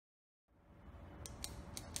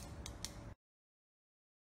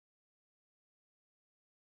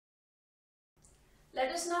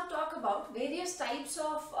let us now talk about various types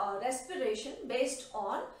of respiration based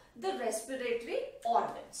on the respiratory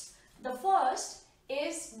organs. The first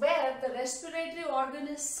is where the respiratory organ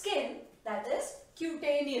is skin, that is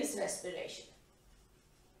cutaneous respiration.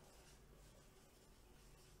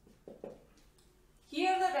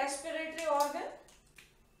 Here the respiratory organ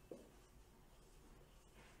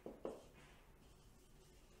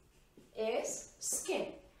is skin,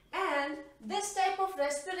 and this type of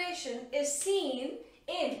respiration is seen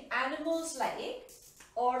in animals like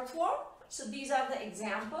earthworm. So these are the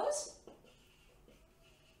examples.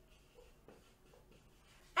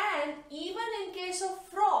 And even in case of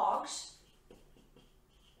frogs,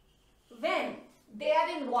 when they are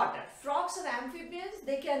in water, frogs are amphibians,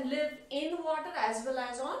 they can live in water as well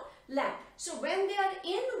as on land. So when they are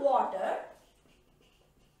in water,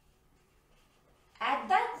 at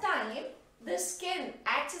that time the skin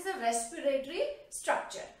acts as a respiratory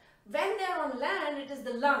structure. When they are on land, it is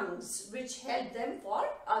the lungs which help them for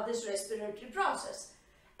this respiratory process.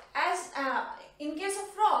 As in case of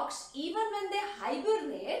frogs, even when they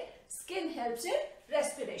hibernate, skin helps in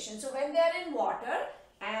respiration. So when they are in water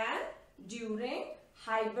and during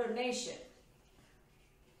hibernation.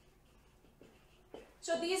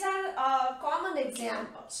 So these are common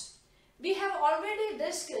examples. We have already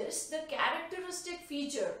discussed the characteristic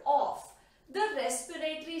feature of the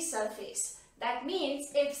respiratory surface. That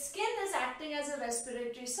means if skin is acting as a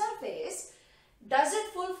respiratory surface, does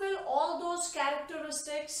it fulfill all those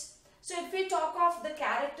characteristics? So if we talk of the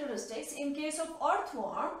characteristics, in case of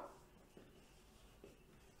earthworm,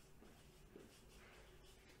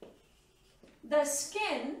 the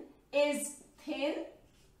skin is thin,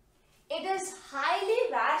 it is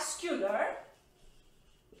highly vascular,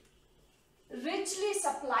 richly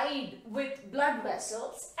supplied with blood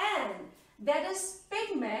vessels, and there is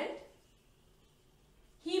pigment,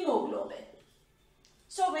 hemoglobin.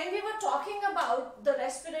 So when we were talking about the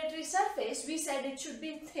respiratory surface, we said it should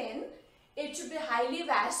be thin, it should be highly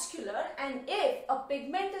vascular, and if a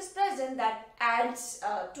pigment is present, that adds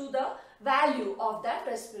to the value of that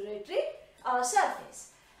respiratory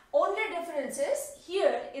surface. Only difference is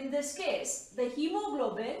here in this case, the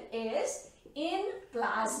hemoglobin is in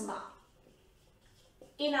plasma.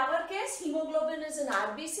 In our case, hemoglobin is in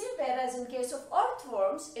RBC, whereas in case of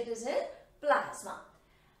earthworms, it is in plasma.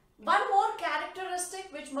 One more characteristic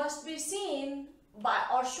which must be seen by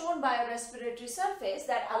or shown by a respiratory surface,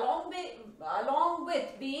 that along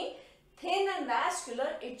with being thin and vascular,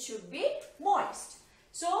 it should be moist.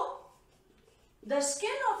 So the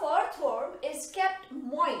skin of earthworm is kept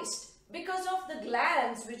moist because of the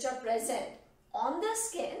glands which are present on the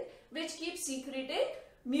skin, which keep secreting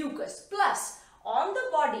mucus. Plus, on the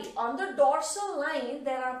body, on the dorsal line,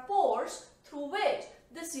 there are pores through which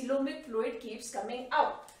the coelomic fluid keeps coming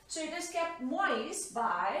out. So it is kept moist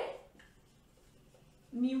by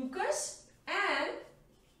mucus and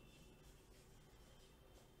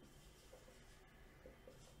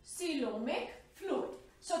coelomic fluid.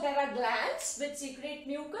 So there are glands which secrete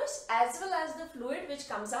mucus as well as the fluid which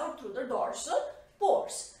comes out through the dorsal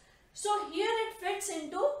pores. So here it fits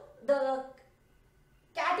into the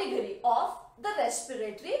category of the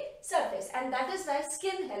respiratory surface, and that is why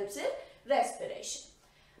skin helps in respiration.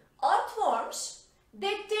 Earthworms,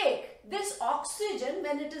 they take this oxygen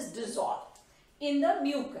when it is dissolved in the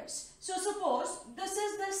mucus. So suppose this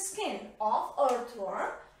is the skin of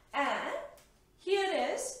earthworm, and here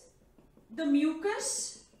is the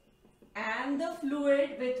mucus and the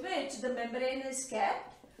fluid with which the membrane is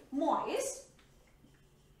kept moist.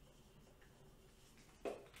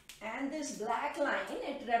 And this black line,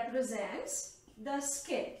 it represents the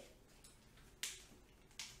skin.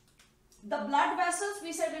 The blood vessels,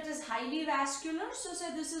 we said it is highly vascular. So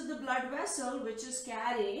say this is the blood vessel which is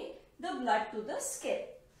carrying the blood to the skin.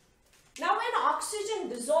 Now when oxygen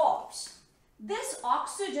dissolves, this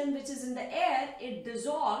oxygen which is in the air, it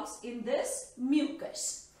dissolves in this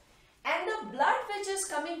mucus. And the blood which is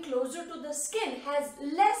coming closer to the skin has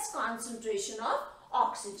less concentration of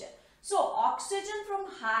oxygen. So oxygen from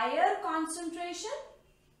higher concentration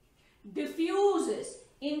diffuses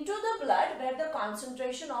into the blood where the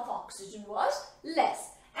concentration of oxygen was less,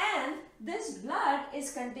 and this blood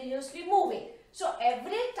is continuously moving. So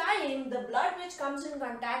every time the blood which comes in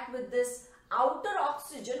contact with this outer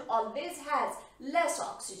oxygen always has less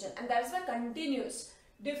oxygen, and that is why continuous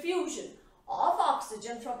diffusion of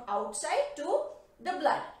oxygen from outside to the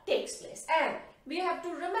blood takes place. And we have to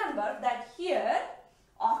remember that here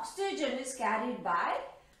oxygen is carried by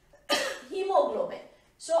hemoglobin.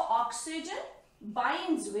 So oxygen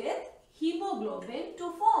binds with hemoglobin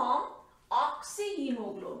to form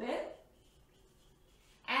oxyhemoglobin,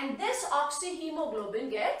 and this oxyhemoglobin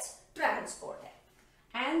gets transported.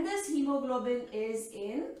 And this hemoglobin is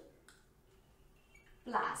in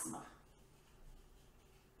plasma.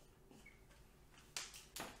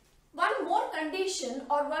 One more condition,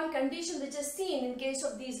 or one condition which is seen in case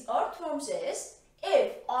of these earthworms, is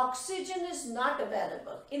if oxygen is not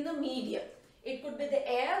available in the medium. It could be the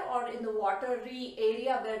air or in the watery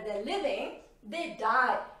area where they're living, they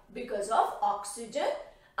die because of oxygen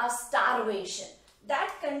starvation.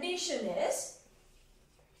 That condition is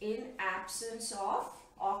in absence of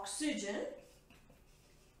oxygen,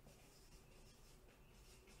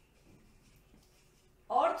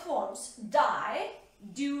 earthworms die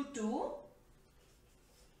due to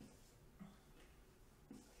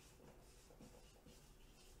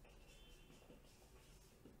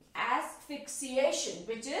asphyxiation,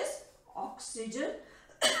 which is oxygen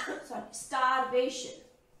starvation.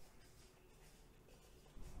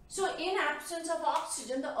 So in absence of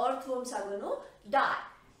oxygen, the earthworms are going to die.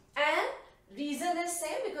 And reason is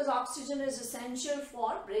same, because oxygen is essential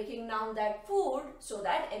for breaking down that food so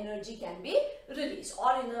that energy can be released.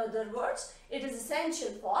 Or in other words, it is essential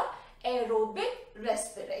for aerobic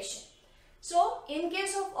respiration. So in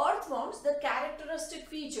case of earthworms, the characteristic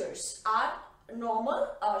features are normal,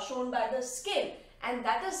 shown by the skin, and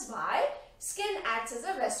that is why skin acts as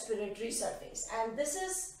a respiratory surface, and this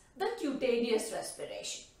is the cutaneous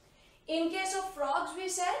respiration. In case of frogs, we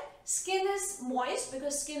said skin is moist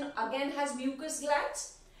because skin again has mucus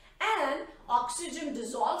glands, and oxygen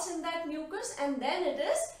dissolves in that mucus, and then it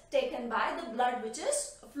is taken by the blood which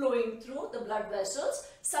is flowing through the blood vessels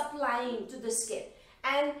supplying to the skin.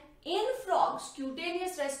 And in frogs,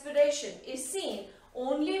 cutaneous respiration is seen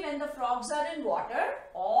only when the frogs are in water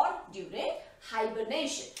or during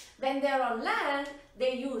hibernation. When they are on land,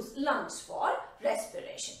 they use lungs for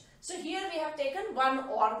respiration. So here we have taken one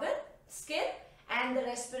organ, skin, and the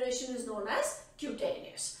respiration is known as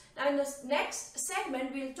cutaneous. Now in this next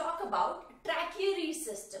segment, we will talk about tracheary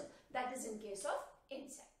system, that is in case of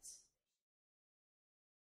insects.